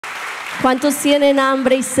¿Cuántos tienen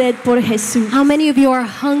hambre y sed por Jesús? How many of you are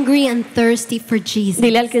hungry and thirsty for Jesus?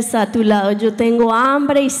 Dile al que está a tu lado, yo tengo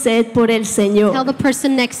hambre y sed por el Señor. Tell the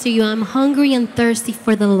person next to you, I'm hungry and thirsty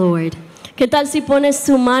for the Lord. ¿Qué tal si pones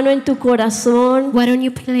tu mano en tu corazón Why don't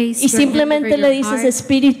you place y your hand simplemente over le your dices, heart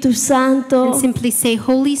Espíritu Santo, and simply say,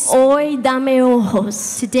 Holy Spirit, hoy dame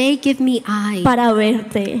ojos today give me eyes para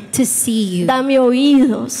verte, to see you. dame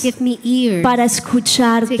oídos Give me ears para to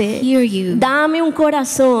escucharte, hear you. dame un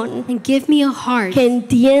corazón And give me a heart que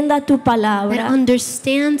entienda tu that palabra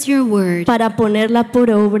understands your word. para ponerla por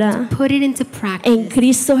obra Put it into en practice.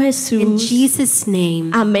 Cristo In Jesús. Jesus' name.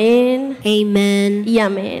 Amén Amen y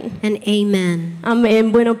amén. and amen.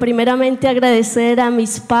 Amén. Bueno, primeramente agradecer a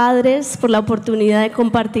mis padres por la oportunidad de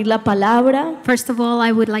compartir la palabra. First of all,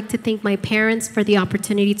 I would like to thank my parents for the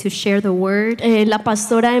opportunity to share the word. La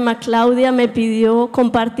pastora Emma Claudia me pidió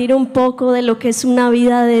compartir un poco de lo que es una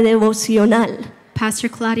vida de devocional.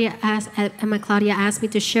 Emma Claudia asked me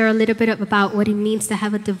to share a little bit about what it means to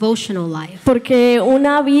have a devotional life. Porque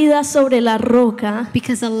una vida sobre la roca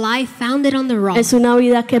Because a life founded on the rock es una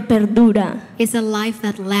vida que perdura, is a life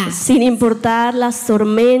that lasts, sin importar las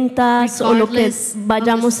tormentas o lo que regardless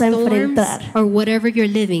vayamos of a the storms enfrentar. or whatever you're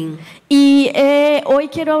living. Y hoy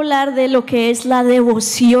quiero hablar de lo que es la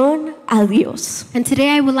devoción a Dios. And today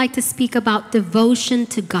I would like to speak about devotion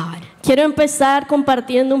to God. Quiero empezar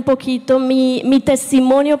compartiendo un poquito mi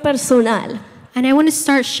testimonio personal. And I want to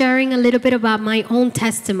start sharing a little bit about my own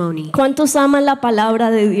testimony. ¿Cuántos aman la palabra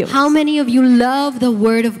de Dios? How many of you love the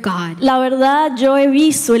Word of God? La verdad, yo he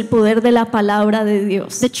visto el poder de la palabra de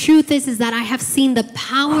Dios. The truth is that I have seen the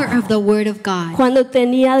power of the Word of God. Cuando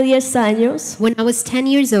tenía 10 años, When I was 10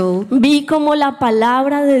 years old, vi como la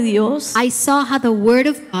palabra de Dios I saw how the Word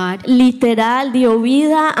of God literal dio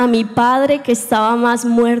vida a mi padre que estaba más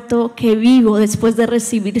muerto que vivo después de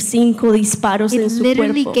recibir 5 disparos en su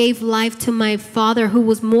literally cuerpo. gave life to my father, who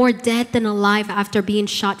was more dead than alive after being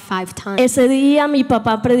shot 5 times. Ese día mi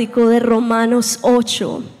papá predicó de Romanos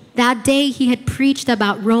 8. That day he had preached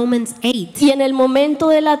about Romans 8. Y en el momento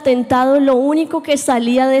del atentado lo único que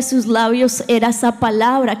salía de sus labios era esa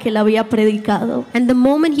palabra que él había predicado. And the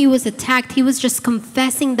moment he was attacked, he was just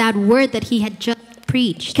confessing that word that he had just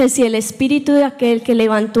preached. Que si el espíritu de aquel que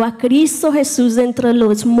levantó a Cristo Jesús de entre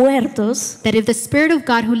los muertos That if the Spirit of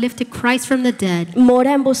God who lifted Christ from the dead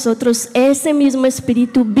mora en vosotros, ese mismo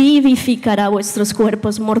espíritu vivificará vuestros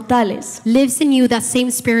cuerpos mortales. lives in you, that same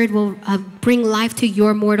Spirit will bring life to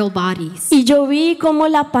your mortal bodies. Y yo vi cómo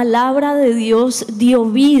la palabra de Dios dio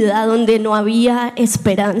vida donde no había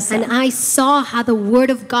esperanza. And I saw how the Word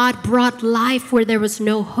of God brought life where there was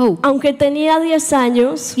no hope. Aunque tenía 10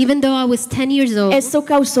 años, Even though I was 10 years old, esto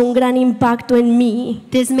causó un gran impacto en mí.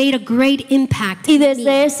 this made a great impact Y in desde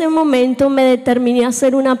me. ese momento me determiné a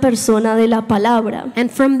ser una persona de la palabra. And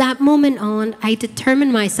from that moment on, I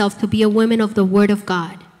determined myself to be a woman of the Word of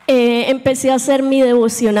God. Empecé a hacer mi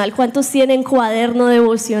devocional. ¿Cuántos tienen cuaderno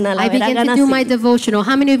devocional? A I ver, began hagan to do my así. devotional.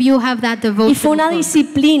 How many of you have that Y fue devotional una book?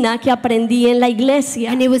 disciplina que aprendí en la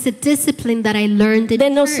iglesia. And it was a discipline that I learned in De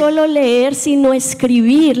no church. solo leer, sino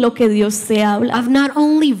escribir lo que Dios te habla. Of not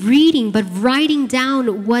only reading, but writing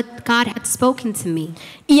down what God had spoken to me.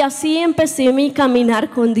 Y así empecé mi caminar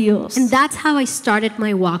con Dios. And that's how I started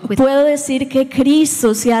my walk with Puedo decir que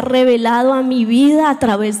Cristo se ha revelado a mi vida a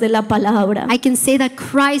través de la palabra. I can say that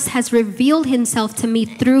Christ has revealed himself to me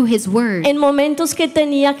through his word. En momentos que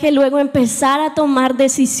tenía que luego empezar a tomar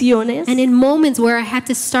decisiones, And in moments where I had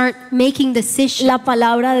to start making decisions, la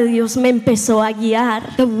palabra de Dios me empezó a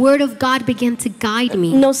guiar. the word of God began to guide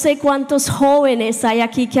me. No sé cuántos jóvenes hay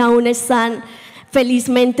aquí que aún están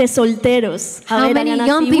felizmente solteros. A How ver, many hagan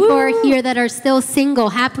young así. people are here that are still single,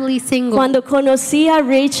 happily single? Cuando conocí a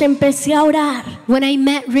Rich empecé a orar When I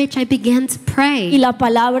met Rich, I began to y pray. la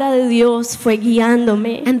palabra de Dios fue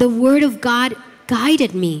guiándome. And the word of God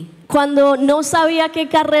guided me. Cuando no sabía qué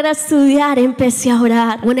carrera estudiar, empecé a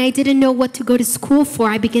orar. When I didn't know what to go to school for,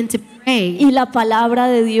 I began to pray. Y la palabra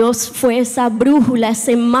de Dios fue esa brújula,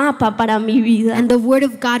 ese mapa para mi vida. And the word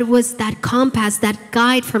of God was that compass, that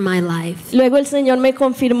guide for my life. Luego el Señor me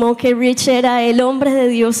confirmó que Rich era el hombre de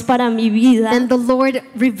Dios para mi vida. And the Lord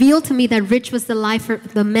revealed to me that Rich was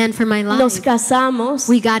the man for my Nos life. casamos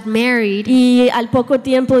We got married, y al poco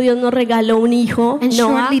tiempo Dios nos regaló un hijo, and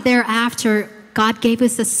Noah. shortly thereafter, God gave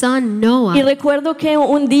us a son, Y Noah. recuerdo que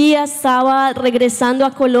un día estaba regresando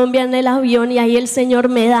a Colombia en el avión y ahí el Señor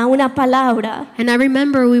me da una palabra And I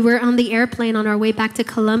remember we were on the airplane on our way back to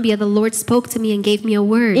Colombia. The Lord spoke to me and gave me a y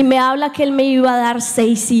word. me habla que Él me iba a dar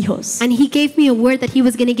 6 hijos. And he gave me a word that he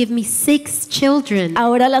was going to give me 6 children.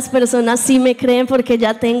 Ahora las personas sí me creen porque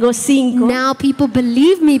ya tengo 5. Now people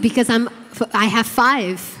believe me because I have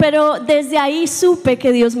 5. Pero desde ahí supe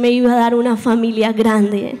que Dios me iba a dar una familia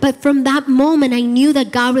grande. But from that moment, I knew that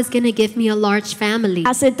God was going to give me a large family.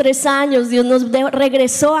 Hace 3 años Dios nos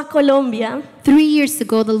regresó a Colombia 3 years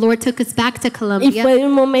ago, the Lord took us back to y Colombia. fue de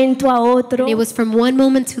un momento a otro. And it was from one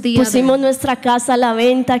moment to the Pusimos other. nuestra casa a la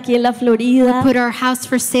venta aquí en la Florida. Put our house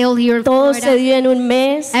for sale here in Todo se Florida. dio en un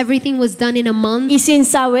mes. Everything was done in a month. Y sin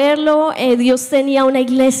saberlo, Dios tenía una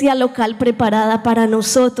iglesia local preparada para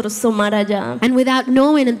nosotros tomar allá. And without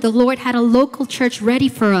knowing it, the Lord had a local church ready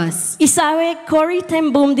for us. Y sabe, Corrie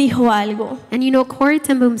ten Boom dijo algo. And you know, Corrie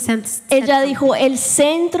ten Boom said Ella dijo, el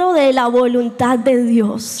centro de la voluntad de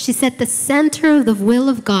Dios she said the center of the will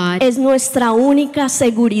of God es nuestra única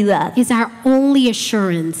seguridad. is our only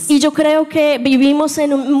assurance. Y yo creo que vivimos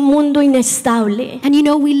en un mundo inestable, And you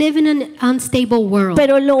know, we live in an unstable world.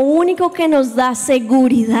 pero lo único que nos da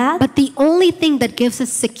seguridad But the only thing that gives us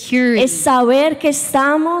security es saber que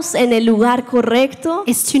estamos en el lugar correcto,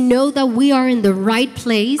 is to know that we are in the right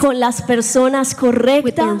place con las personas with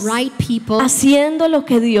the correctas, right people, haciendo lo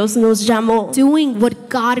que Dios nos llamó. doing what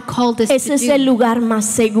God called us Ese to es el do. lugar más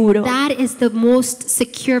seguro. That is the most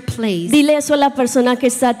secure place. Dile eso a la persona que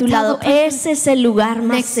está a tu Tell lado. the person Ese es el lugar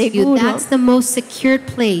más Next to you, seguro. that's the most secured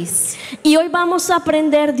place. Y hoy vamos a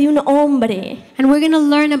aprender de un hombre And we're going to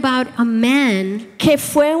learn about a man que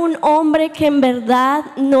fue un hombre que en verdad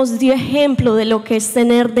nos dio ejemplo de lo que es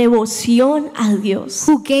tener devoción a Dios.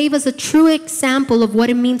 who gave us a true example of what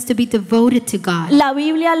it means to be devoted to God. La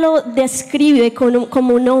Biblia lo describe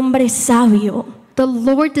como un hombre sabio, The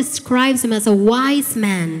Lord describes him as a wise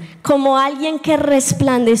man, como alguien que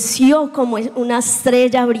resplandeció como una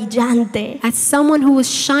estrella brillante as someone who was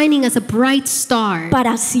shining as a bright star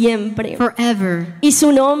para siempre. forever. Y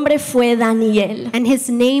su nombre fue Daniel. And his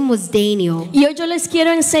name was Daniel. Y hoy yo les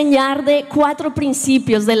quiero enseñar de 4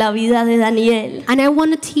 principios de la vida de Daniel And I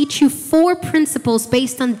want to teach you 4 principles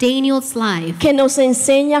based on Daniel's life que nos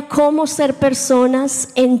enseña cómo ser personas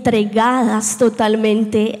entregadas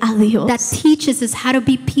totalmente a Dios. that teaches us how to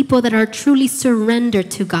be people that are truly surrendered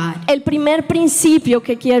to God. El primer principio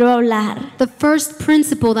que quiero hablar The first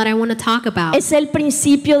principle that I want to talk about es el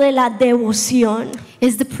principio de la devoción.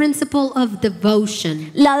 is the principle of devotion.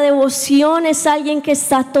 La devoción es alguien que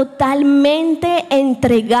está totalmente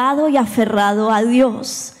entregado y aferrado a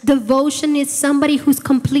Dios. Devotion is somebody who's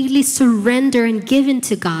completely surrendered and given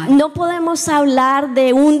to God. No podemos hablar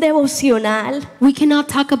de un devocional We cannot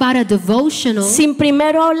talk about a devotional sin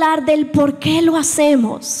primero hablar del por qué lo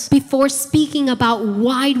hacemos. before speaking about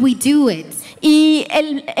why we do it. Y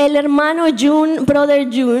el hermano Jun, brother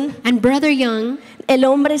Jun, And Brother Young, el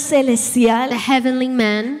hombre the celestial, heavenly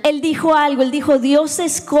man, él dijo algo, él dijo, Dios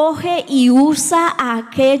escoge y usa a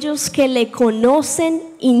aquellos que le conocen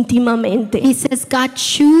íntimamente. he says God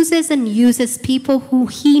chooses and uses people who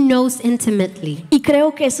he knows intimately. Y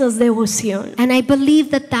creo que eso es devoción. And I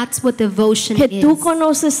believe that that's what devotion Que tú is.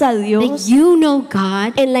 conoces a That Dios you know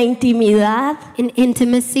God en la intimidad, in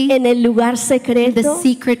intimacy, en el lugar the secreto,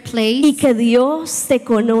 secret y place, que Dios te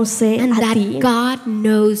conoce and a that ti. God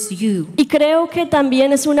knows you. Y creo que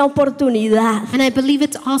también es una oportunidad And I believe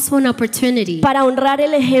it's also an opportunity para honrar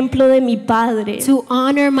el ejemplo de mi padre. to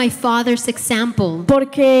honor my father's example.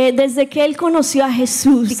 Porque desde que él conoció a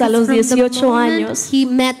Jesús a Because los from the 18 moment años, he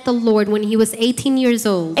met the Lord when he was 18 years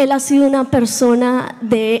old, él ha sido una persona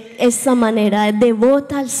de esta manera,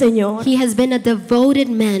 devota al Señor. he has been a devoted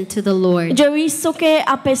man to the Lord. Yo he visto que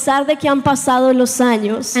a pesar de que han pasado los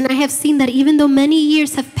años, And I have seen that even though many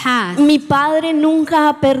years have passed, mi padre nunca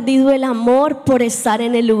ha perdido el amor por estar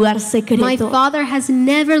en el lugar my secreto. father has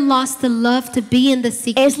never lost the love to be in the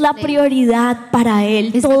secret Es la place. prioridad para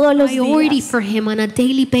él It's todos a los priority días. for him on a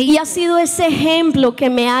daily Y ha basis. sido ese ejemplo que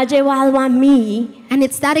me ha llevado a mí And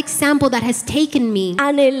it's that example that has taken me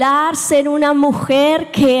anhelar ser una mujer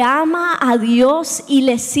que ama a Dios y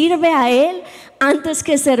le sirve a Él antes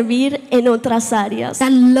que servir en otras áreas.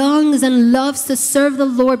 that longs and loves to serve the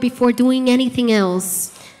Lord before doing anything else.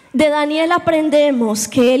 De Daniel aprendemos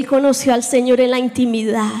que él conoció al Señor en la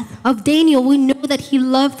intimidad. Of Daniel, we know that he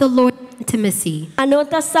loved the Lord in intimacy.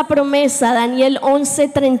 Anota esta promesa, Daniel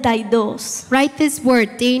 11:32. Write this word,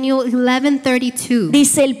 Daniel 11:32.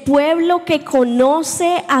 Dice, el pueblo que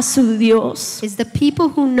conoce a su Dios Is the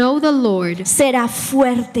people who know the Lord será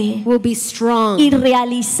fuerte will be strong, y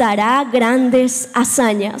realizará grandes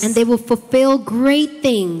hazañas. and they will fulfill great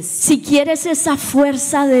things. Si quieres esa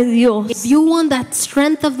fuerza de Dios, If you want that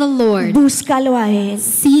strength of the Lord, búscalo a Él.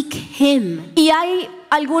 seek him. Y hay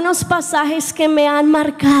algunos pasajes que me han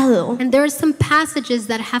marcado. And there are some passages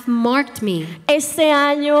that have marked me. Este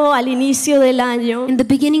año, al inicio del año, In the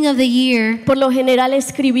beginning of the year, por lo general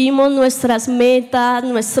escribimos nuestras metas,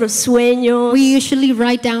 nuestros sueños, we usually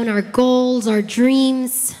write down our goals, our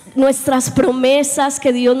dreams, nuestras promesas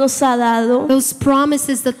que Dios nos ha dado. those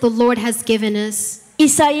promises that the Lord has given us.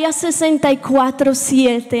 Isaías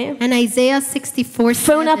 64:7 And Isaiah 64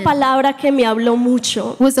 fue una palabra que me habló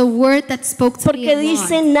mucho, was a word that spoke to me porque a lot.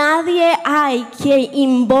 dice: nadie hay que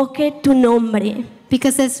invoque tu nombre,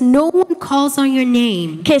 Because as no one calls on your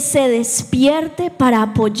name, que se despierte para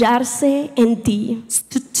apoyarse en ti.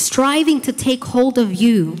 striving to take hold of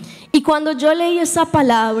you. Y cuando yo leí esa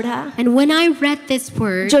palabra, And when I read this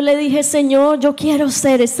word, yo le dije: Señor, yo quiero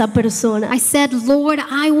ser esta persona. I said, Lord,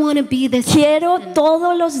 I want to be this. Quiero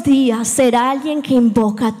todos los días ser alguien que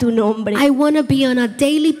invoca tu nombre. I want to be on a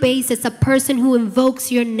daily basis a person who invokes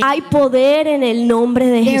your name. Hay poder en el nombre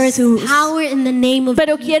de There is Jesús. power in the name of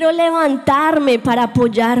Pero Jesus. quiero levantarme para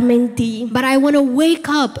apoyarme en ti. But I want to wake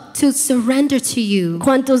up to surrender to you.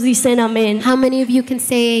 ¿Cuántos dicen amén? How many of you can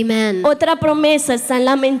say amen? Otra promesa está en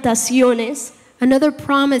Lamentaciones, Another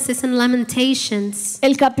promise is in Lamentations,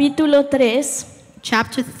 el capítulo 3,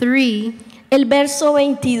 chapter 3, el verso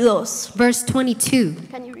 22. verse 22.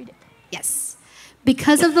 Can you read it? Yes.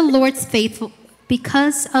 Because of the Lord's faithful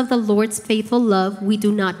love, we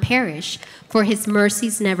do not perish, for his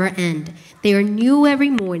mercies never end. They are new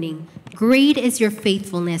every morning. Great is your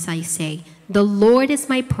faithfulness, I say. The Lord is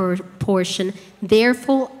my portion,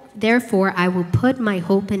 therefore I will put my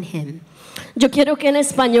hope in him. Yo quiero que en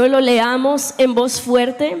español lo leamos en voz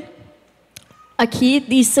fuerte. Aquí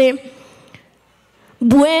dice: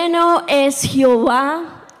 bueno es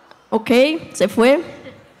Jehová. Ok, se fue.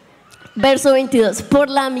 Verso 22. Por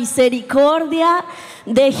la misericordia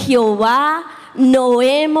de Jehová no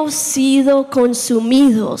hemos sido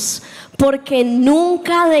consumidos, porque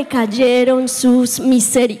nunca decayeron sus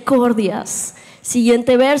misericordias.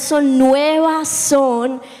 Siguiente verso: nuevas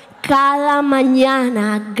son cada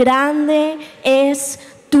mañana, grande es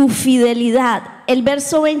tu fidelidad. El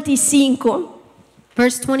verso 25,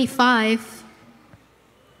 Verse 25,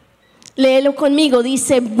 léelo conmigo,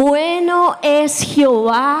 dice: bueno es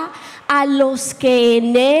Jehová a los que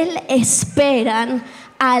en él esperan,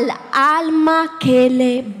 al alma que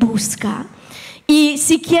le busca. Y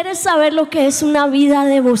si quieres saber lo que es una vida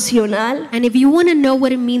devocional, and if you want to know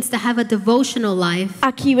what it means to have a devotional life,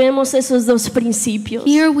 aquí vemos esos dos principios.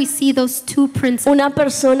 here we see those two principles. Una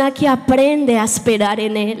persona que aprende a esperar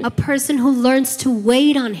en él. A person who learns to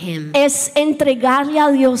wait on him. Es entregarle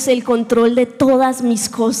a Dios el control de todas mis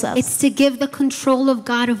cosas. It's to give the control of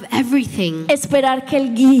God of everything. Esperar que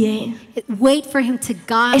Él guíe. Wait for him to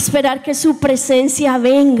guide. Esperar que su presencia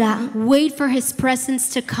venga. Wait for his presence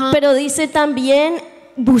to come. Pero dice también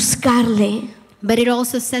buscarle. But it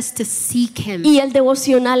also says to seek him. Y el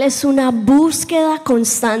devocional es una búsqueda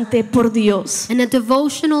constante por Dios. And a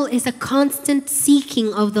devotional is a constant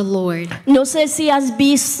seeking of the Lord. No sé si has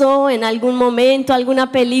visto en algún momento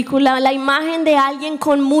alguna película la imagen de alguien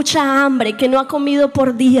con mucha hambre que no ha comido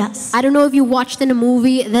por días. I don't know if you watched in a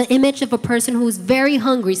movie the image of a person who is very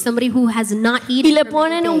hungry, somebody who has not eaten Y le for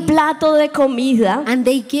ponen many un days. plato de comida. And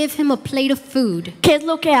they give him a plate of food. ¿Qué es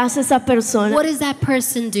lo que hace esa persona? What does that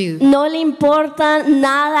person do? No le importa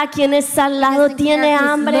nada quien está al lado, Doesn't tiene care, he's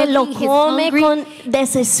hambre, lo looking, he's come hungry. con He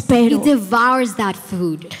desespero. devours that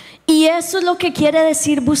food. Y eso es lo que quiere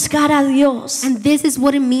decir buscar a Dios. And this is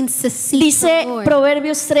what it means to seek Dice the Lord.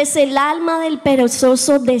 Proverbios 13: el alma del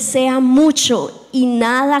perezoso desea mucho y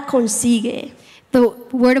nada consigue. The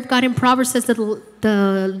word of God in Proverbs says that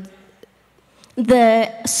The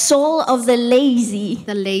soul of the lazy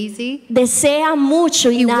the lazy, desea mucho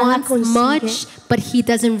y he nada wants consigue. much, but he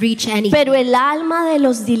doesn't reach anything. Pero el alma de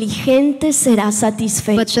los diligentes será But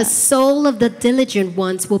satisfecha. the soul of the diligent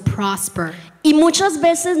ones will prosper. Y muchas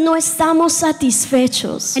veces no estamos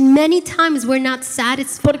satisfechos And many times we're not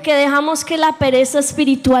satisfied porque dejamos que la pereza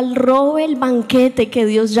espiritual robe el banquete que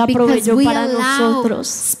Dios ya because proveyó we para allow nosotros.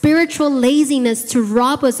 spiritual laziness to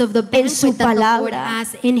rob us of the En su banquet that the Lord palabra. has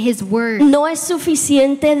in His Word. No es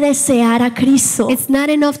suficiente desear a Cristo. It's not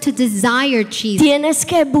enough to desire Jesus. Tienes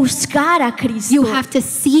que buscar a Cristo. You have to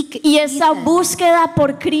seek Y esa Jesus. búsqueda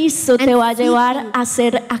por Cristo te And va a llevar seeking a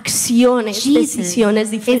hacer acciones, Jesus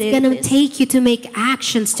decisiones is going to diferentes. take you to make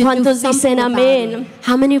actions, to do ¿Cuántos something dicen about amén? it.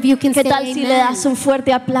 How many of you can ¿Qué say tal si le das amen? un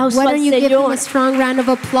fuerte aplauso Why al don't you give him Señor? a strong round of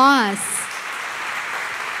applause?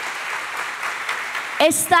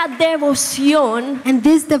 Esta devoción And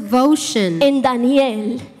this devotion en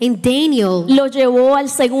Daniel in Daniel lo llevó al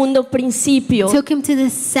segundo principio: took him to the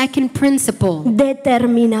second principle,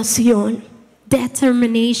 determinación.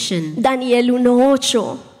 determination. Daniel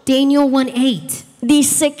 1:8 Daniel 1:8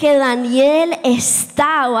 dice que Daniel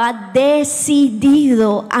estaba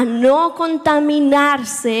decidido a no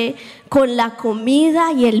contaminarse con la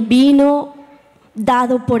comida y el vino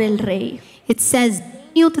dado por el rey. It says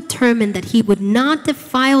Daniel determined that he would not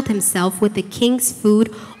defile himself with the king's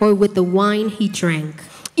food or with the wine he drank.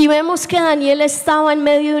 Y vemos que Daniel estaba en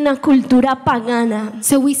medio de una cultura pagana.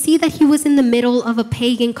 So we see that he was in the middle of a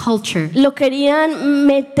pagan culture. Lo querían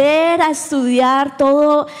meter a estudiar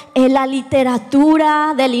todo la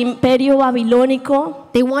literatura del imperio babilónico.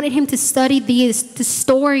 They wanted him to study the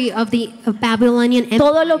story of the Babylonian Empire.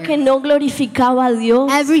 Todo lo que no glorificaba a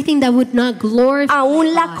Dios. Everything that would not glorify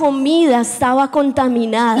Aún la God. comida estaba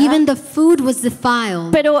contaminada. Even the food was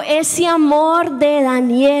defiled. Pero ese amor de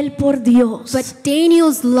Daniel por Dios But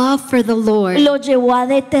Daniel's love for the Lord lo llevó a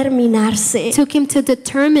determinarse. took him to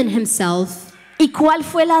determine himself. ¿Y cuál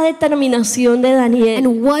fue la determinación de Daniel?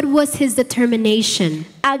 And what was his determination?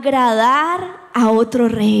 Agradar a otro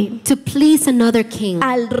rey, To please another king.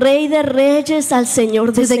 al rey de reyes, al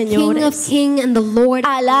señor de To the King of señores, kings and the Lord of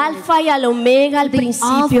al lords. alfa y al omega, al The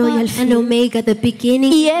principio y Alpha al and fin. Omega, the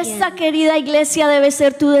beginning Y and the esta end. querida iglesia debe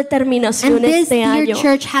ser tu determinación And this este dear año.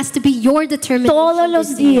 church has to be your determination Todos los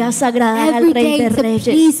this year. días agradar al Every rey day de to reyes.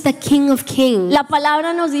 please the King of kings. La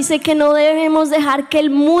palabra nos dice que no debemos dejar que el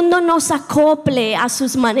mundo nos acople a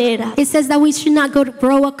sus maneras, It says that we should not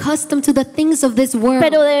grow accustomed to the things of this world.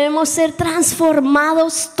 pero debemos ser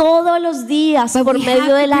transformados todos los días But por we medio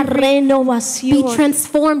have de to la be renovación.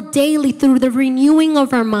 transformed daily through the renewing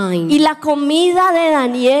of our mind. Y la comida de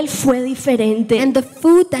Daniel fue diferente. And the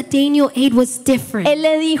food that Daniel ate was different. Él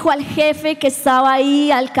le dijo al jefe que estaba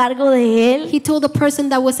ahí al cargo de él, He told the person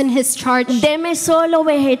that was in his charge, deme solo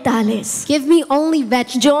vegetales. give me only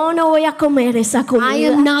vegetables. Yo no voy a comer esa I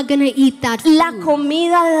comida. am not going to eat that La food.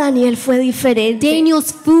 comida de Daniel fue diferente.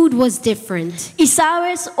 Daniel's food was different. Y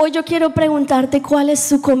sabes, hoy yo quiero preguntarte cuál es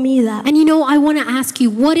su comida. And you know, I want to ask you,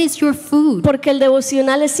 what is your food? Porque el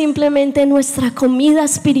devocional es simplemente nuestra comida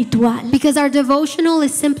espiritual. Because our devotional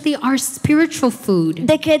is simply our spiritual food.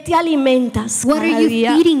 ¿De qué te alimentas What cada are you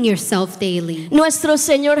día? feeding yourself daily? Nuestro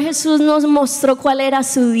Señor Jesús nos mostró cuál era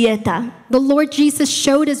su dieta, The Lord Jesus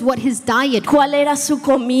showed us what his diet was. cuál era su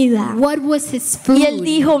comida. What was his Y él food?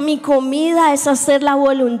 dijo, mi comida es hacer la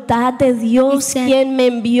voluntad de Dios He said, quien me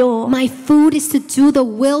envió My food is to do the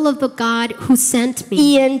will of the God who sent me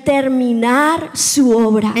y en terminar su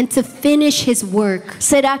obra. and to finish his work.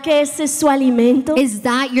 ¿Será que este es su alimento? Is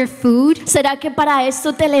that your food? ¿Será que para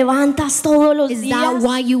esto te levantas todos los Is that días?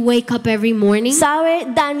 why you wake up every morning? ¿Sabe?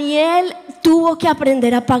 Daniel tuvo que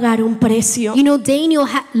aprender a pagar un precio. You know, Daniel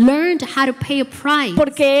learned how to pay a price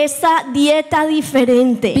Porque esta dieta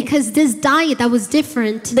diferente because this diet that was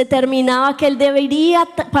different, determinaba que él debería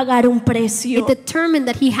pagar un precio. it determined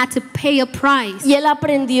that he had to pay a price. Y él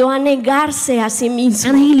aprendió a negarse a sí mismo.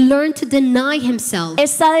 And he learned to deny himself.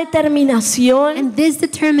 Esta determinación And this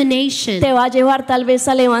determination te va a llevar tal vez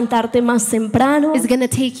a levantarte más temprano, is going to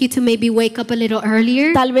take you to maybe wake up a little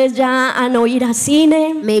earlier. tal vez ya a no ir a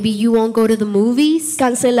cine, Maybe you won't go to the movies.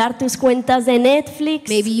 cancelar tus cuentas de Netflix,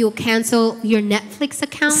 Maybe you'll cancel your Netflix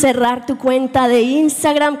account. cerrar tu cuenta de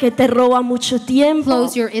Instagram que te roba mucho tiempo.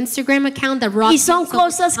 Close your Instagram account that robs Y you son so much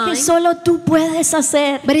cosas que time. solo tú puedes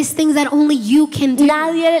hacer. But it's things that only you can do.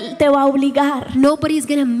 Nadie te va a obligar. Nobody's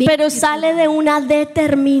going to make Pero you do sale de una But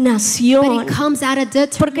determinación. it comes out of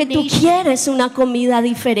Porque tú determination. quieres una comida Because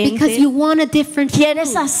diferente. you want a different Quieres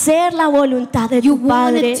food. hacer la voluntad de You tu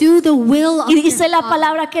want Padre. to do the will of Y your dice la Father.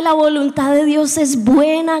 palabra que la voluntad de Dios es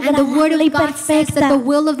buena, And the word agradable y of God says that the perfecta.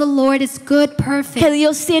 will of the Lord is good, perfect. Que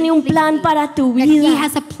Dios tiene un plan para tu That He vida.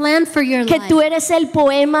 has a plan for your Que life. tú eres el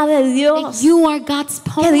poema de That Dios. you are God's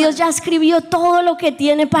Que poem. Dios ya escribió todo lo que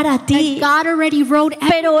tiene para That ti. God already wrote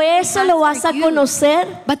Pero everything eso He has lo vas for a you. conocer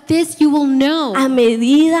But this you will know a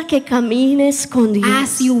medida que camines con Dios.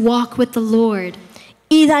 as you walk with the Lord.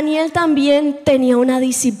 Y Daniel también tenía una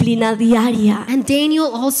disciplina diaria. And Daniel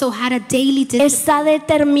also had a daily discipline. Esta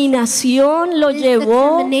determinación lo This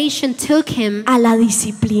llevó determination took him a la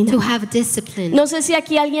disciplina. to have discipline. No sé si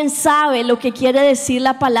aquí alguien sabe lo que quiere decir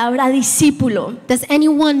la palabra discípulo. Does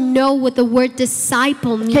anyone know what the word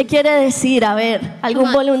disciple means? ¿Qué quiere decir? A ver, algún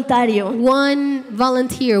Come on. voluntario. One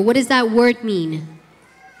volunteer. What does that word mean?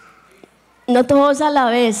 No todos a la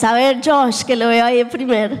vez. A ver, Josh, que lo veo ahí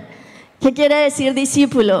primero. ¿Qué quiere decir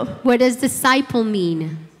discípulo? What does disciple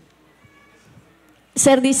mean?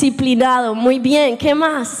 Ser disciplinado. Muy bien. ¿Qué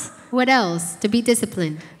más? What else? To be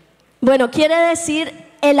disciplined. Bueno, quiere decir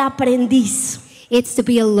el aprendiz. It's to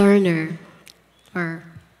be a learner. Or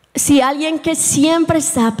Si alguien que siempre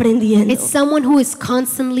está aprendiendo. It's someone who is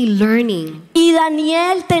constantly learning. Y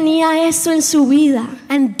Daniel tenía eso en su vida.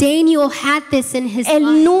 And Daniel had this in his Él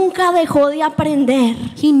life. nunca dejó de aprender.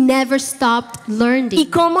 He never stopped ¿Y learning.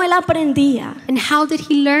 cómo él aprendía? And how did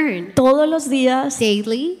he learn? Todos los días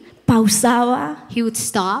Daily, pausaba he would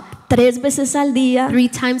stop 3 veces al día, 3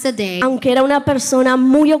 times a day. aunque era una persona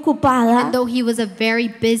muy ocupada, And though he was a very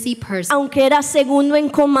busy person, aunque era segundo en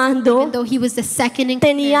comando, and though he was the second in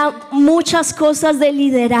tenía command, muchas cosas de he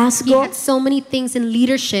liderazgo, had so many things in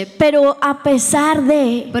leadership. pero a pesar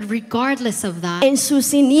de, But regardless of that, en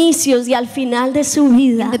sus inicios y al final de su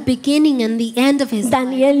vida, the beginning and the end of his life,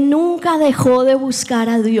 Daniel nunca dejó de buscar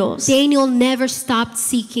a Dios Daniel never stopped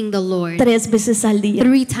seeking the Lord 3 veces al día.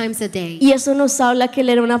 3 times a day. Y eso nos habla que él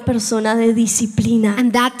era una persona de disciplina,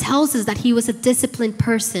 And that tells us that he was a disciplined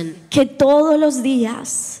person, que todos los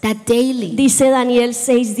días, that daily, dice Daniel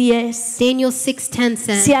 6:10, Daniel 6:10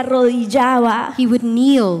 says, se arrodillaba he would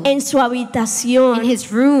kneel en su in habitación,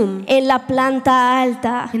 his room en la planta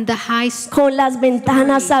alta, in the high school con las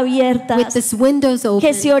ventanas with abiertas, his windows que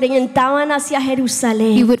open. se orientaban hacia He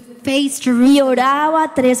Jerusalén, would face y Jerusalem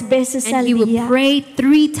oraba 3 veces and al he would día, pray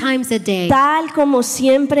 3 times a day, tal como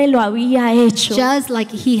siempre lo había hecho, just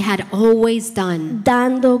like he had always done,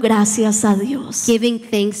 dando gracias a Dios. giving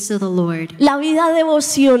thanks to the Lord. La vida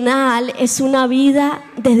devocional es una vida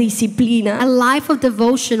de A disciplina. life of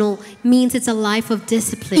devotional means it's a life of Y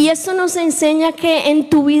discipline. eso nos enseña que en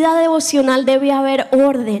tu vida devocional debe haber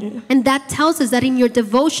orden. And that tells us that in your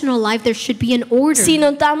devotional life there should be an order. Si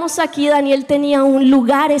notamos aquí, Daniel tenía un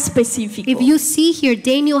lugar específico. If you see here,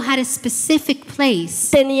 Daniel had a specific place.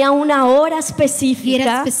 Tenía una hora He had a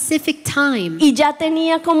específica specific time. y ya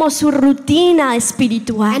tenía como su rutina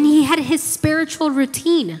espiritual. And he had his spiritual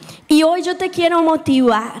routine. Y hoy yo te quiero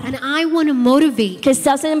motivar And I want to motivate que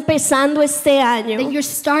estás empezando este that año you're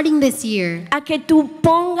starting this year, a que tú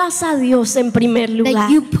pongas a Dios en primer lugar. that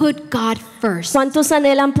you put God first. ¿Cuántos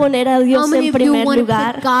anhelan poner a How Dios many en of you primer want to put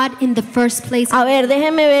lugar? God in the first place? A ver,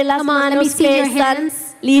 déjenme ver las Come on, let me manos see que your están hands.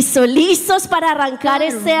 listos para arrancar God,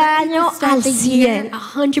 este ready to año start al the year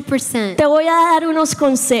 100. 100%. Te voy a dar unos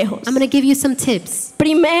consejos. I'm going to give you some tips.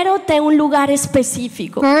 Primero, ten un lugar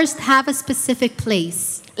específico. First, have a specific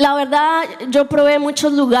place. La verdad, yo probé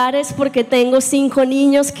muchos lugares porque tengo 5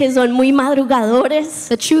 niños que son muy madrugadores.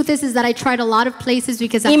 The truth is that I tried a lot of places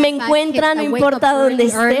because I Y me have 5 kids encuentran, that no wake up importa really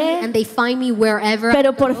dónde early esté. and they find me wherever I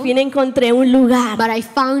Pero por go. fin encontré un lugar. But I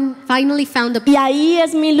finally found a Y ahí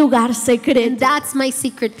es mi lugar and secreto. that's my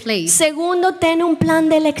secret place. Segundo, ten un plan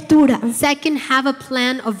de lectura. Second, have a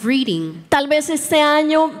plan of reading. Tal vez este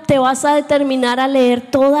año te vas a determinar a leer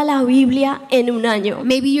toda la Biblia en un año.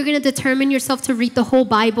 Maybe you're going to determine yourself to read the whole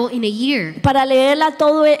Bible in a year. Para leerla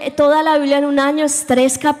toda la Biblia en un año es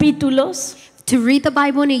 3 capítulos To read the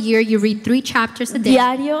Bible in a year, you read 3 chapters a day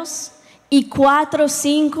diarios y 4 o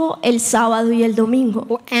 5 el sábado y el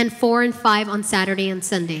domingo. and 4 and 5 on Saturday and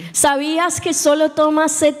Sunday. ¿Sabías que solo toma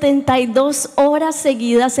 72 horas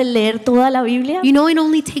seguidas el leer toda la Biblia? You know, it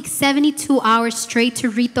only takes 72 hours straight to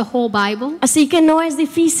read the whole Bible. Así que no es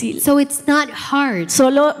difícil, So it's not hard.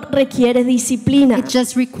 solo requiere disciplina. It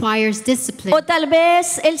just requires discipline. O tal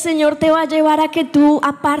vez el Señor te va a llevar a que tú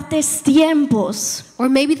apartes tiempos. Or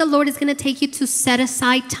maybe the Lord is going to take you to set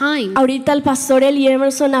aside time. Ahorita el pastor Eli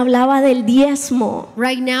Emerson hablaba del diezmo.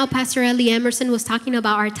 Right now, Pastor Ellie Emerson was talking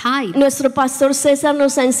about our tithe. Nuestro pastor César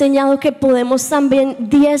nos ha enseñado que podemos también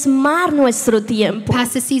diezmar nuestro tiempo.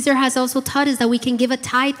 Pastor Caesar has also taught us that we can give a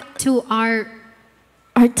tithe to our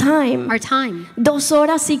Time. 2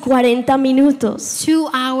 horas y 40 minutos 2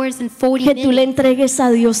 hours and 40 que tú le minutes entregues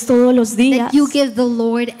a Dios todos los días. that you give the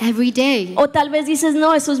Lord every day. O tal vez dices,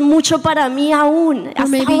 no, eso es mucho para mí aún. Or Hasta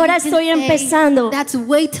maybe ahora you can estoy say, empezando. that's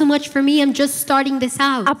way too much for me. I'm just starting this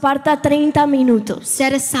out. Aparta 30 minutos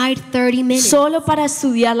Set aside 30 minutes solo para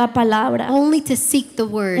estudiar la palabra. only to seek the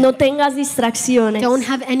word. No tengas distracciones. Don't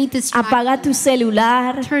have any Apaga distractions. tu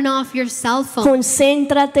celular. Turn off your cell phone.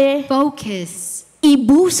 Concéntrate Focus. y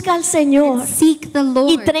busca al Señor. Seek the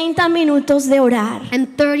Y Lord. 30 minutos de orar.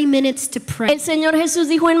 And 30 minutes to pray. El Señor Jesús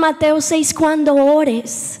dijo en Mateo 6, cuando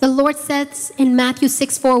ores, The Lord says in Matthew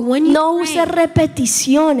 6:4, when you no pray, uses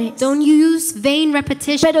repeticiones, don't use vain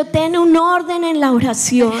repetition. pero ten un orden en la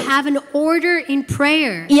oración. Have an order in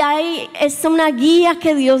prayer. Y ahí está una guía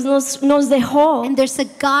que Dios nos dejó. And there's a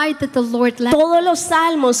guide that the Lord left. Todos los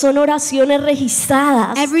salmos son oraciones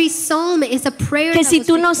registradas. Every psalm is a prayer Que that si was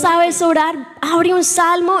tú no recorded. sabes orar, abre un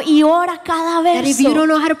salmo y ora cada That if you verso. don't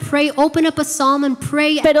know how to pray, open up a psalm and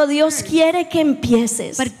pray. Pero Dios quiere que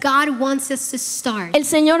empieces. But God wants us to start. El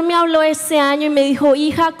Señor me habló este año y me dijo,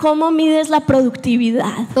 hija, ¿cómo mides la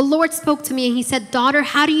productividad? The Lord spoke to me and He said, daughter,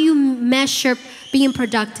 how do you measure being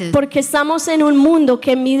productive? Porque estamos en un mundo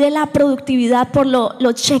que mide la productividad por los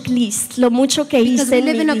checklists, lo mucho que Because hice we en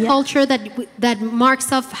live mi in a día. culture that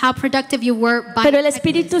marks off how productive you were by Pero el checklist.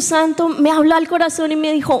 Espíritu Santo me habló al corazón y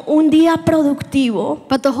me dijo, un día productivo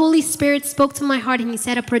But the Holy Spirit spoke to my heart and He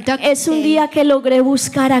said, a productive es un day. día que logré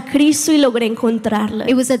buscar a Cristo y logré encontrarlo.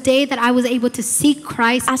 It was a day that I was able to seek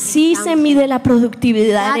Christ. and Así se found Him. mide la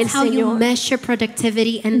productividad del That's how you Señor. measure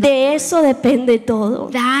productivity, and De eso depende todo.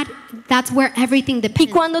 that's where everything Y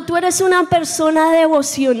depends. cuando tú eres una persona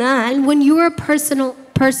devocional, And when you're a person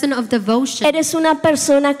of devotion, eres una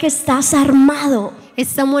persona que estás armado, is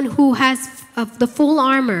someone who has the full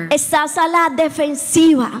armor. estás a la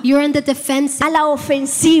defensiva, You're in the defensive, a la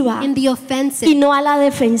ofensiva in the y offensive, no a la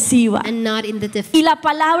defensiva. and not in the Y defensive. la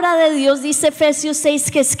palabra de Dios dice Efesios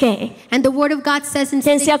 6 que es qué. And the Word of God says in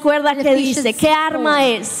 ¿Quién se acuerda que Ephesians dice? ¿Qué 6:4. arma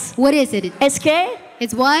es? What is it? ¿Es qué?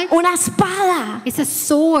 It's what? Una espada. It's a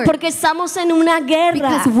sword. Porque estamos en una guerra.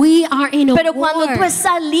 Because we are in a Pero war. cuando tú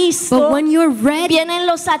estás listo, But when you're ready, vienen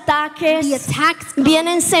los ataques, the attacks come,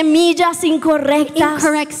 vienen semillas incorrectas.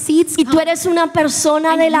 incorrect seeds Y tú come, eres una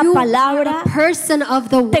persona and de la you palabra, are a person of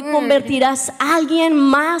the te word. convertirás alguien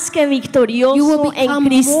más que You will victorioso en become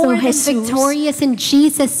Cristo more than Jesús. victorious in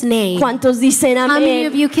Jesus' name. ¿Cuántos dicen How many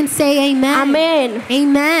of amén? you can say amen? Amén.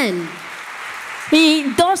 Amen. Y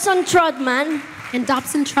Dawson Trotman, And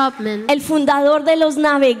Dobson Trotman, el fundador de los the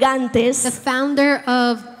navegantes, founder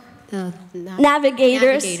of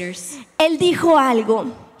Navigators, él dijo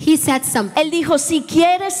algo. he said something. Él dijo, si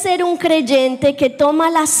quieres ser un creyente que toma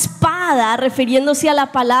la espada, refiriéndose a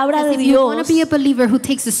la palabra de If you want Dios, to be a believer who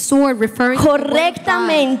takes a sword referring to the word of God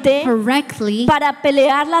correctamente, correctly para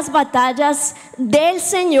pelear las batallas del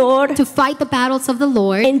Señor, to fight the battles of the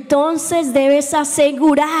Lord, entonces debes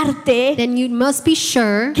asegurarte then you must be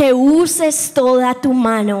sure que uses toda tu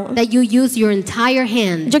mano. that you use your entire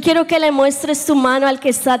hand. Yo quiero que le muestres tu mano al que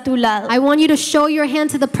está a tu lado. I want you to show your hand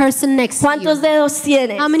to the person next to ¿Cuántos you. dedos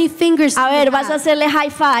tienes? How many fingers do A you ver, vas a have? hacerle high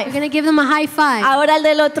You're five. going to give them a high five. Ahora el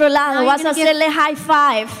del otro lado, Now vas you're a gonna give- hacerle high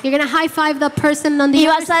five. You're going to high five the person on the Y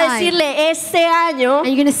other vas a side. decirle, este año And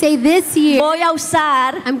you're going to say, this year, voy a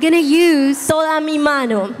usar I'm going to use toda mi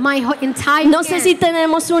mano. my entire No sé hand. si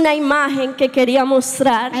tenemos una imagen que quería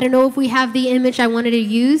mostrar. I don't know if we have the image I wanted to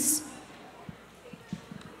use.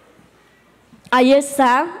 Ahí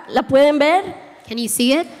está, ¿la pueden ver? Can you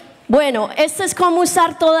see it? Bueno, esto es cómo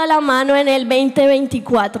usar toda la mano en el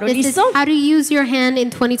 2024. This is ¿Listo? how to use your hand in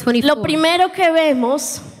 2024. Lo primero que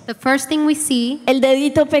vemos, The first thing we see, el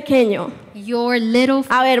dedito pequeño. your little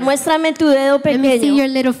A ver, muéstrame tu dedo Let me see your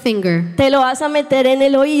pequeño. little finger. Te lo vas a meter en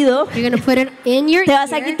el oído, You're going to put it in your te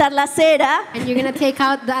vas a ear, quitar la cera and you're going to take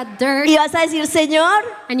out that dirt, y vas a decir, Señor,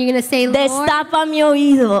 and you're going to say, Lord, destapa mi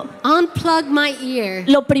oído. unplug my ear.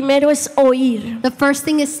 Lo primero es oír, The first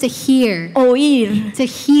thing is to hear. oír. To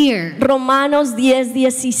hear. Romanos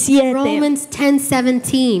 10:17. Romans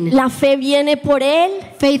 10:17. La fe viene por él,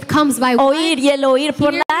 Faith comes by oír, y el oír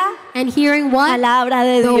por Hearing, la and hearing what? palabra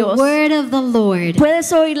de The Dios. word of the Lord.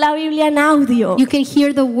 Puedes oír la Biblia en audio. You can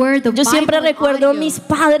hear the word, the Yo siempre Bible in recuerdo, audio. mis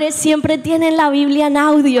padres siempre tienen la Biblia en I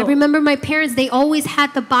audio. remember my parents, they always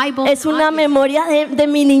had the Bible. Es una audio. memoria de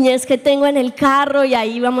mi niñez que tengo en el carro y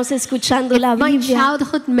ahí vamos escuchando la My Biblia.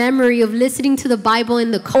 childhood memory of listening to the Bible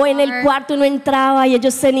in the car. O en el cuarto uno entraba y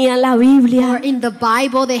ellos tenían la Or Biblia. in the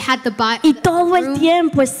Bible, they had the Bible. Y todo el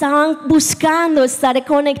tiempo estaban buscando estar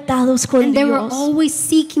conectados con And they were Dios. always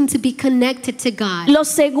seeking to be connected to God. Lo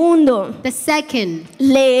segundo, The second,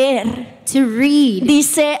 leer. to read.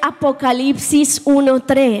 Dice Apocalipsis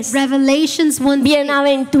 1:3. Revelations 1:3.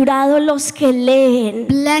 Bienaventurados los que leen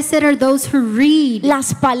Blessed are those who read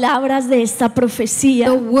las palabras de esta profecía.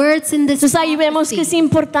 the words in this Entonces ahí vemos que es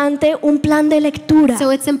importante un plan de lectura.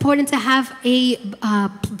 So it's important to have a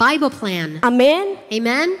Bible plan. Amén.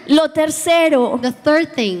 Amen. Lo tercero, The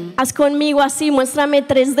third thing, haz conmigo así, muéstrame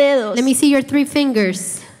 3 dedos. let me see your 3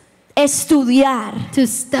 fingers. Estudiar. To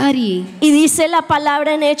study. Y dice la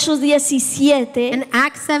palabra en Hechos 17 In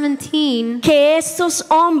Acts 17, que estos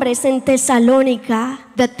hombres en Tesalónica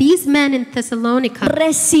that these men in Thessalonica,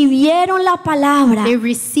 recibieron la palabra they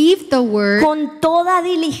received the word con toda with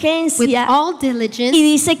diligencia all diligence, y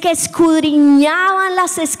dice que escudriñaban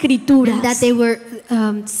las and that escrituras. they were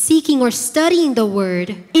seeking or studying the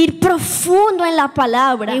word. Ir profundo en la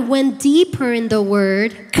palabra They went deeper in the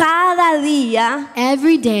word cada día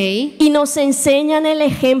every day, y nos enseñan el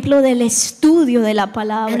ejemplo del estudio de la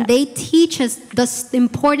palabra. and they teach us the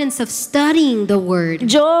importance of studying the word.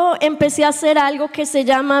 Yo empecé a hacer algo que se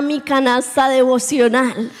llama mi canasta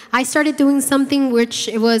devocional. I started doing something which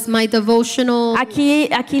was my devotional. Aquí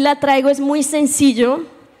la traigo, es muy sencillo,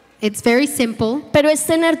 It's very simple, pero es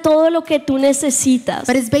tener todo lo que tú necesitas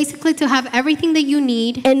but it's basically to have everything that you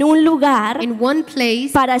need en un lugar in one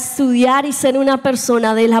place para estudiar y ser una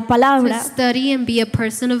persona de la to palabra. study and be a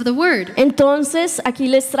person of the word. Entonces, aquí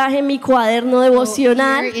les traje mi cuaderno So here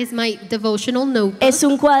devocional. is my devotional notebook. Es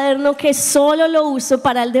un cuaderno que solo lo uso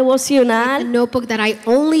para el A devocional. notebook that I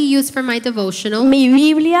only use for my devotional. Mi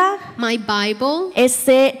Biblia. My Bible.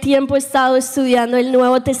 Este tiempo he estado estudiando el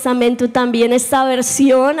Nuevo Testamento también, esta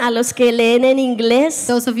versión, a los que leen en inglés.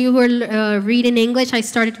 Those of you who are reading English, I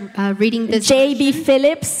started reading this J.B.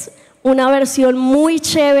 Phillips, una versión muy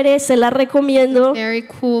chévere, se la recomiendo. very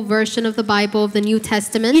cool version of the Bible of the New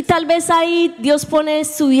Testament. Y tal vez ahí Dios pone a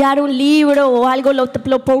estudiar un libro o algo, lo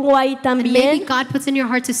pongo ahí And maybe también. God puts in your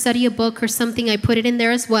heart to study a book or something. I put it in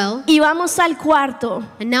there as well. Y vamos al cuarto,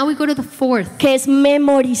 And now we go to the fourth, que es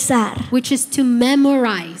memorizar. which is to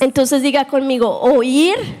memorize. Entonces diga conmigo,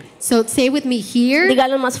 oír, So say with me, hear.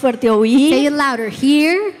 dígalo más fuerte, Say oír, it louder.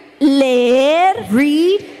 Hear, leer,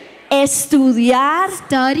 read, estudiar,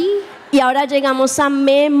 study. y ahora llegamos a And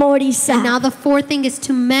memorizar. now the fourth thing is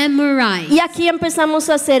to memorize. Y aquí empezamos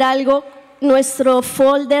a hacer algo, nuestro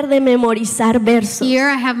folder de memorizar versos.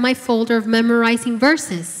 Here I have my folder of memorizing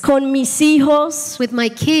verses. Con mis hijos, With my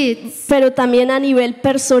kids, pero también a nivel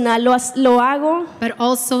personal lo hago. but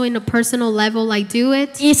also in a personal level, I do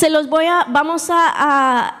it. Y se los vamos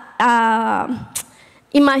a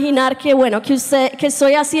imaginar que bueno, que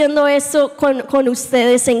estoy haciendo eso con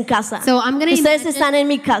ustedes en casa. So I'm gonna Ustedes imagine están en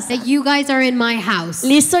mi casa. that you guys are in my house.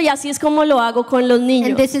 Listo, y así es como lo hago con los And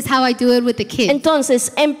niños. this is how I do it with the kids.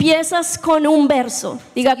 Entonces, empiezas con un verso.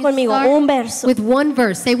 Diga You conmigo, start un verso. With one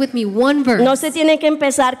verse. Say with me, one verse. No se tiene que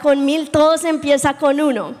empezar con 1000, todo se empieza con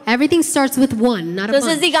uno. Everything starts with one, not a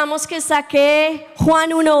Entonces, bunch. digamos que saqué Juan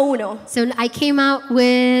 1:1. So I came out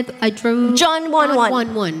with, I drew John 1:1.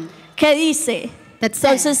 1:1. ¿Qué dice? That says,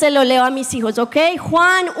 Entonces se lo leo a mis hijos, ¿ok?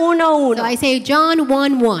 Juan so 1:1. I say John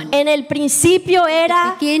 1:1. En el principio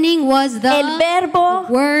era Beginning was el verbo,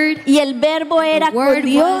 Word. y el verbo era The Word con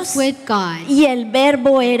Dios, was with God. y el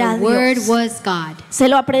verbo era The Word Dios. was God. ¿Se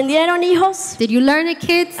lo aprendieron, hijos? Did you learn it,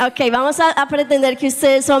 kids? Ok, vamos a pretender que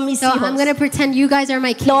ustedes son mis So hijos. I'm going to pretend you guys are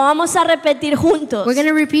my kids. Lo vamos a repetir juntos. We're going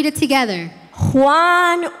to repeat it together.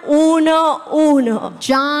 Juan 1:1.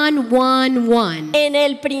 John 1:1. En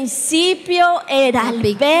el principio era At el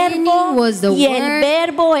the beginning verbo, was the y el Word,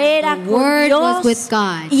 verbo era the con Word was with Dios,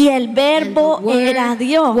 God, y el verbo And the Word era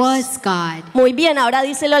Dios. was God. Muy bien, ahora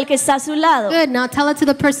díselo al que está a su lado. Good. Now tell it to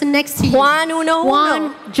the person next to you. Juan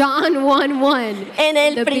 1:1. John 1:1. En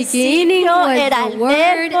el The beginning principio was era the el Word,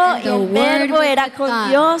 verbo, and y the el Word verbo was era with con God,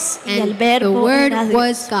 Dios, y el and the verbo Word era Dios.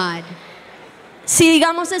 was God. Si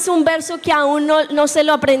digamos es un verso que aún no se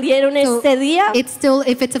lo aprendieron So este día, it's still,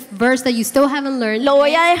 if it's a verse that you still haven't learned, lo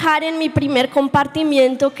voy a dejar en mi primer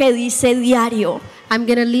compartimiento que dice diario. I'm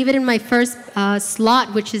going to leave it in my first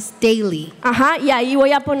slot, which is daily. Ajá, y ahí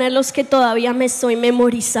voy a poner los que todavía me estoy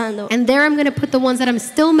memorizando. And there I'm going to put the ones that I'm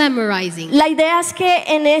still memorizing. La idea es que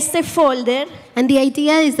en este folder And the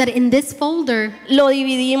idea is that in this folder, lo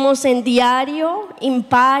dividimos en diario,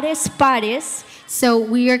 impares, pares. so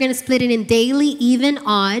we are going to split it in daily, even,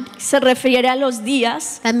 odd. Se refiere a los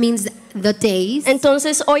días. That means the days.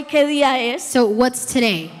 Entonces, ¿hoy qué día es? So what's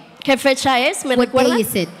today? ¿Qué fecha es? ¿Me What recuerdan? day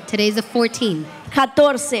is it? Today's the 14th.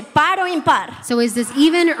 14. ¿Par o impar? So is this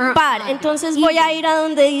even or Par. odd? Entonces voy a ir a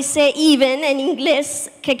donde dice even en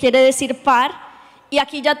inglés, que quiere decir par. Y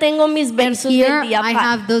aquí ya tengo mis versos Here del día I par.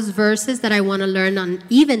 have those verses that I want to learn on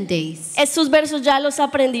even days. Estos versos ya los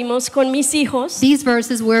aprendimos con mis hijos. These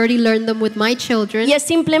verses, we already learned them with my children. Y es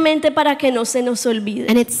simplemente para que no se nos olvide.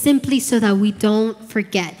 And it's simply so that we don't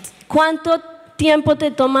forget. ¿Cuánto tiempo te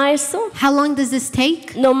toma esto? How long does this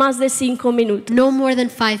take? No más de 5 minutos. No more than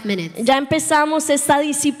 5 minutes. Ya empezamos esta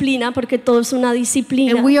disciplina porque todo es una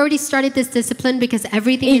disciplina. And we already started this discipline because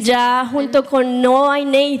everything Y is. ya junto con Noah y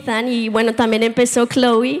Nathan, y bueno, también empezó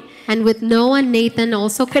Chloe, And with Noah and Nathan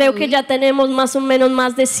also, creo que Chloe, ya tenemos más o menos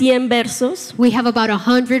más de 100 versos. we have about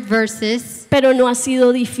 100 verses. pero no ha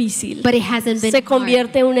sido difícil. but it hasn't been Se hard.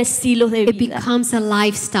 convierte en un estilo de It vida. becomes a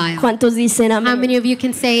lifestyle. ¿Cuántos dicen How amén? many of you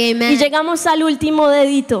can say Y amen? llegamos al último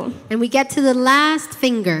dedito, And we get to the last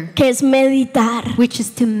finger, que es meditar. which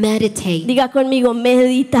is to meditate. Diga conmigo,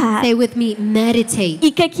 meditar. Say with me, meditate.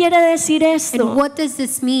 ¿Y qué quiere decir And esto? what does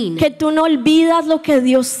this mean? Que tú no olvidas lo que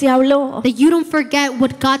Dios te habló. That you don't forget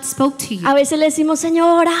what God spoke to you. A veces le decimos,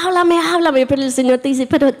 Señor, háblame, pero el Señor te dice,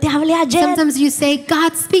 pero te hablé ayer. Sometimes you say,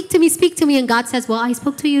 God, speak to me, and God says, well, I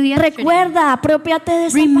spoke to you yesterday. Recuerda, apropiate de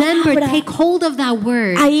esa Remember, palabra. take hold of that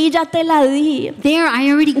word. Ahí ya te la di. There, I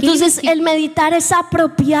already gave it Entonces, to you. el meditar es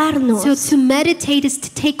apropiarnos So to meditate is to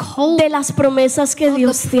take hold de las promesas que of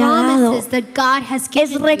Dios the te ha dado. promises that God has Es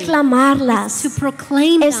given you. reclamarlas, To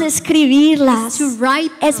proclaim es them. escribirlas, To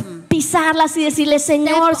write es them. pisarlas y decirle,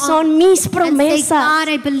 Señor, Step on son mis and say, promesas, God,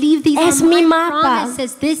 I believe these Es are mi my mapa.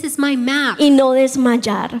 promises. This is my map. y no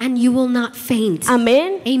desmayar. And you will not faint.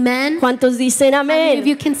 Amén. Amen. ¿Cuántos dicen How many of amén?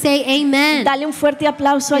 you can say amen? Dale un fuerte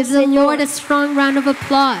aplauso al Give the Lord Señor. a strong round of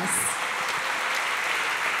applause.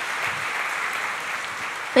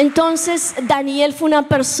 Entonces, Daniel fue una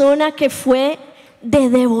persona que fue de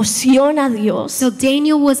devoción a Dios. So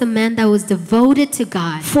Daniel was a man that was devoted to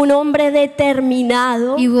God. Fue un hombre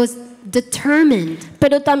determinado, He was determined,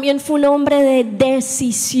 pero también fue un hombre de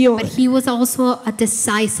decisión. but he was also a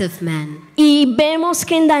decisive man. Y vemos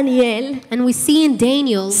que en Daniel And we see in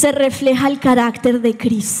Daniel, se refleja el carácter de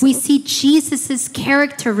Cristo. we see Jesus'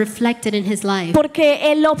 character reflected in his life. Porque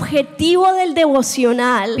el objetivo del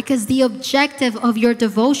devocional Because the objective of your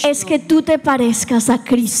devotion es que tú te parezcas a for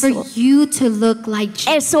Cristo. you to look like Jesus,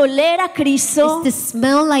 Es oler a Cristo, is to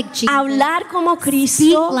smell like Jesus, hablar como speak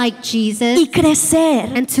Cristo like y Jesus, crecer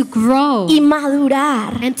and to grow y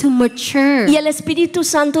madurar. and to mature. Y el Espíritu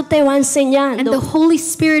Santo te va And the enseñando. Holy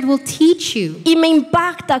Spirit will teach you. Y me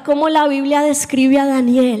impacta cómo la Biblia describe a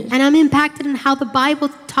Daniel. And I'm impacted in how the Bible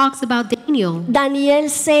talks about Daniel. Daniel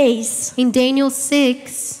 6, In Daniel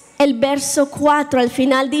 6, el verso 4, al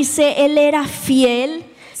final dice, él era fiel,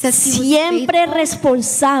 says he was siempre faithful.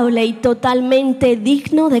 responsable y totalmente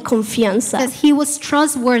digno de confianza. says he was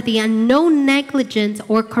trustworthy and no negligence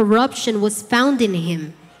or corruption was found in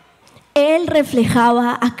him. Él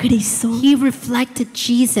reflejaba a Cristo. He reflected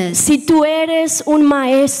Jesus. Si tú eres un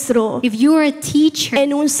maestro If you are a teacher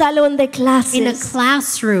en un salón de in a clases,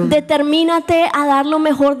 classroom, determínate a dar lo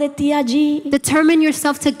mejor de ti allí determine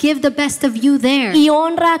yourself to give the best of you there y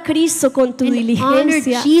honra a Cristo con tu and honor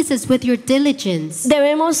diligencia. Jesus with your diligence.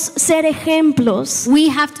 Debemos ser ejemplos We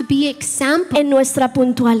have to be example en nuestra in our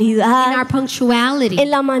puntualidad, punctuality, en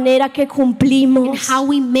la manera que in cumplimos, how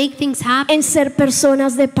we make things happen, en ser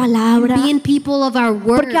personas de palabra. being people of our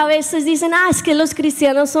word. Porque a veces dicen, es que los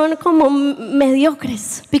cristianos son como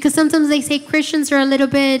mediocres. Because sometimes they say Christians are a little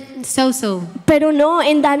bit so-so. Pero no,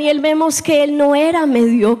 en Daniel vemos que él no era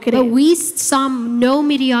mediocre. But we saw no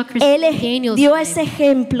mediocrity Él in Daniel's dio life. ese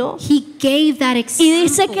ejemplo. He gave that Y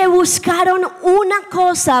dice que example. buscaron una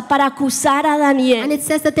cosa para acusar a And Daniel it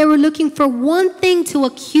says that they were looking for one thing to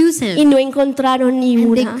accuse y him. no encontraron ni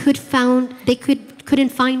And they una.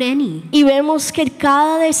 couldn't find any. Y vemos que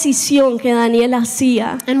cada decisión que Daniel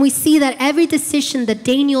hacía And we see that every decision that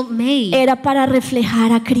Daniel made era para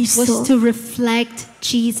reflejar a was Cristo. to reflect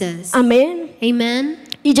Jesus. Amén. Amen.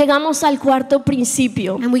 Y llegamos al cuarto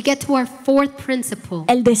principio, And we get to our fourth principle,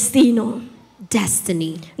 el destino.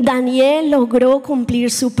 destiny. Daniel logró cumplir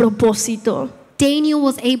su propósito Daniel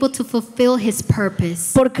was able to fulfill his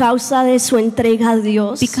purpose por causa de su entrega a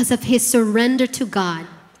Dios, because of his surrender to God.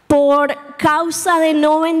 por causa de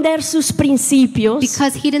no vender sus principios.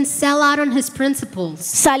 Because he didn't sell out on his principles.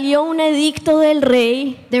 Salió un edicto del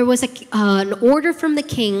rey There was an order from the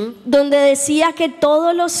king donde decía que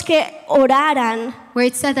todos los que oraran where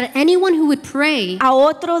it said that anyone who would pray a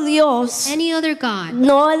otro Dios, any other god,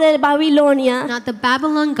 no de Babilonia, not the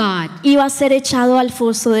Babylon god, iba a ser echado al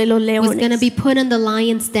foso de los was going to leones. be put in the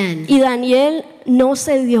lion's den. Y Daniel no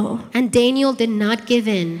cedió. And Daniel did not give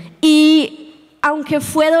in. Y aunque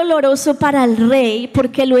fue doloroso para el rey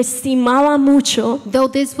porque lo estimaba mucho, Though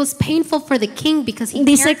this was painful for the king because he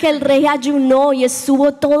dice cared que el for rey ayunó y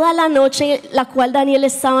estuvo toda la noche, la cual Daniel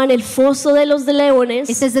estaba en el foso de los It leones,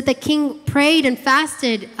 says that the king prayed and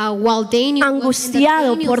fasted while Daniel was in the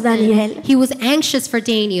Angustiado Daniel's por den. Daniel. He was anxious for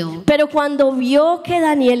Daniel. pero cuando vio que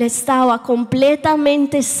Daniel estaba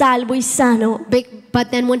completamente salvo y sano, But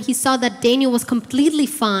then when he saw that Daniel was completely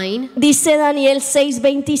fine, dice Daniel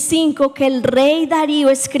 6:25 que el rey Darío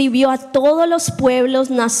escribió a todos los pueblos,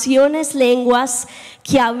 naciones, lenguas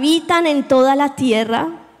que habitan en toda la tierra.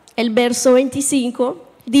 El verso 25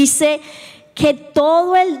 dice que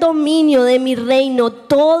todo el dominio de mi reino,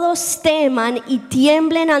 todos teman y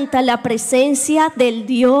tiemblen ante la presencia del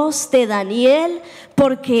Dios de Daniel,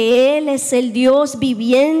 porque Él es el Dios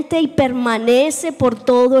viviente y permanece por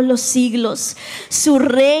todos los siglos. Su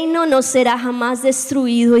reino no será jamás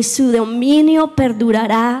destruido y su dominio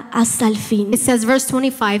perdurará hasta el fin. It says, verse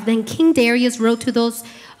 25, then King Darius wrote to those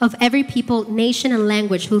of every people, nation, and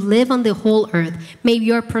language who live on the whole earth, may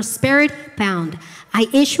your prosperity abound. I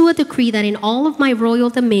issue a decree that in all of my royal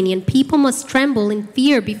dominion, people must tremble in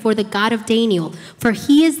fear before the God of Daniel, for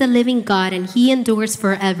he is the living God and he endures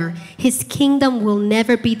forever. His kingdom will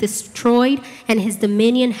never be destroyed and his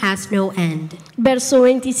dominion has no end. Verso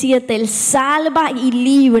 27, Él salva y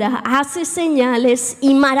libra, hace señales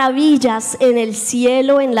y maravillas en el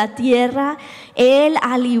cielo, en la tierra. Él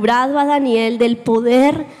ha librado a Daniel del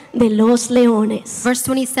poder de los leones. Verse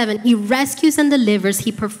 27, he rescues and delivers,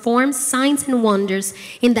 he performs signs and wonders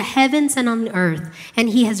in the heavens and on earth, and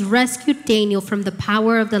he has rescued Daniel from the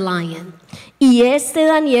power of the lion. Y este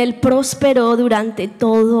Daniel prosperó durante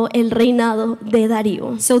todo el reinado de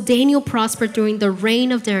Darío. So Daniel prospered during the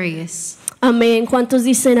reign of Darius. Amén. ¿Cuántos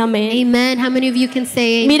dicen amén? Amen. How many of you can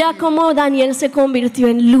say amen? Mira cómo Daniel se convirtió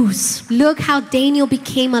en luz. Look how Daniel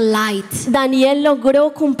became a light. Daniel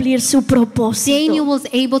logró cumplir su propósito. Daniel was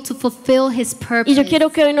able to fulfill his purpose. Y yo quiero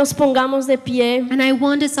que hoy nos pongamos de pie. And I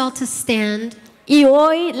want us all to stand. Y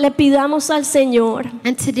hoy le pidamos al Señor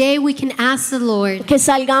And today we can ask the Lord que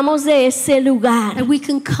salgamos de ese lugar that we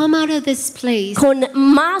can come out of this place con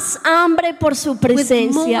más hambre por su with more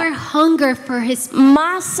presencia, hunger for his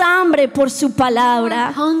más hambre por su more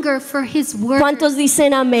palabra. hunger for his word. ¿Cuántos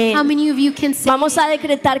dicen How amén? many of you can say Vamos a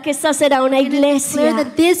decretar que esta será una declare iglesia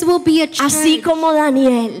that this will be a church así como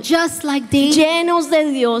Daniel, just like Daniel, llenos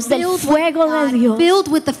de Dios, del filled with fuego de God, Dios. filled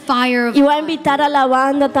with the fire of Y voy a God. invitar a la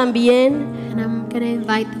banda también. And I'm going to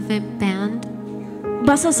invite the band.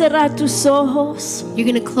 Vas a cerrar tus ojos You're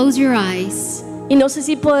going to close your eyes. y no sé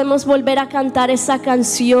si podemos volver a cantar esa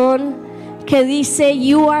canción que dice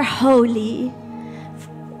You are holy.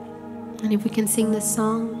 And if we can sing this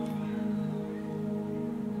song.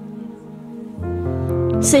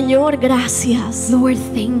 Señor, gracias Lord,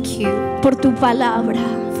 thank you por tu palabra.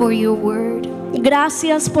 for your word.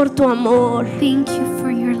 Gracias por tu amor, Thank you for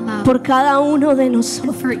your love. por cada uno de And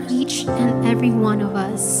nosotros. for each and every one of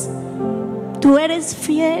us. Tú eres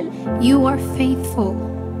fiel. You are faithful.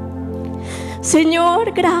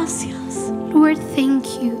 Señor, gracias. Lord, thank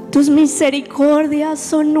you. Tus misericordias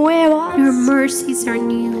son nuevas Your mercies are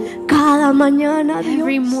new cada mañana,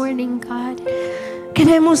 every Dios. morning, God.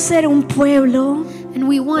 Queremos ser un pueblo And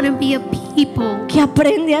we want to be a people que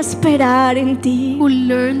aprende a esperar en ti, who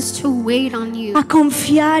learns to wait on you, a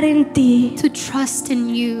confiar en ti, to trust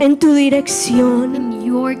in you, en tu dirección, in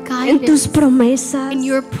your en tus guidance, promesas. in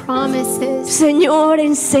your promises. Señor,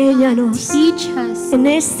 enséñanos Teach us en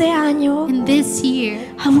este año in this year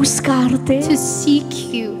a buscarte. to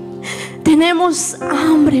seek you. Tenemos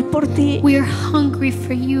hambre por ti. We're hungry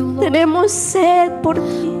for you, Lord. Tenemos sed por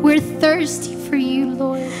ti. We're thirsty for you,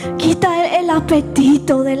 Lord. Quita el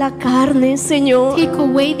apetito de la carne, Señor, Take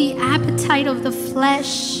away the appetite of the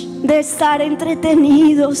flesh, de estar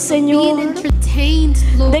entretenidos, being Señor, entertained,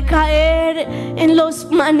 Lord, de caer en las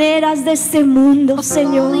maneras de este mundo,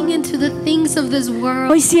 falling Señor. into the things of this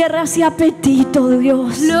world. Hoy cierra ese apetito,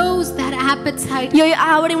 Dios, Close that appetite. y hoy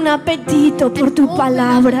abre un apetito por And tu open up an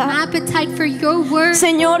palabra, appetite for your word,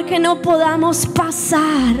 Señor, que no podamos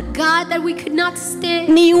pasar God, that we could not stand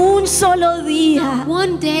ni un solo día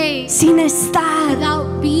one day sin estar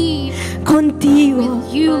without being contigo,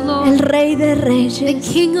 with you, el Lord, Rey de the Reyes,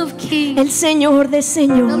 King of Kings, el Señor de the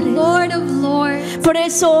Señores. Lord of Lords. Por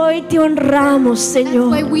eso hoy te honramos, That's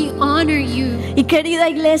why Señor. we honor you. Y querida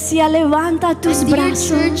iglesia, levanta tus And dear church,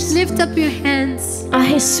 brazos lift up your hands a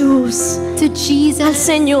Jesús, to al Jesus,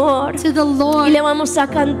 Señor, to the y Lord. le vamos a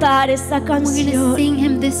cantar esta We're going to canción. sing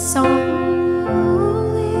him this song.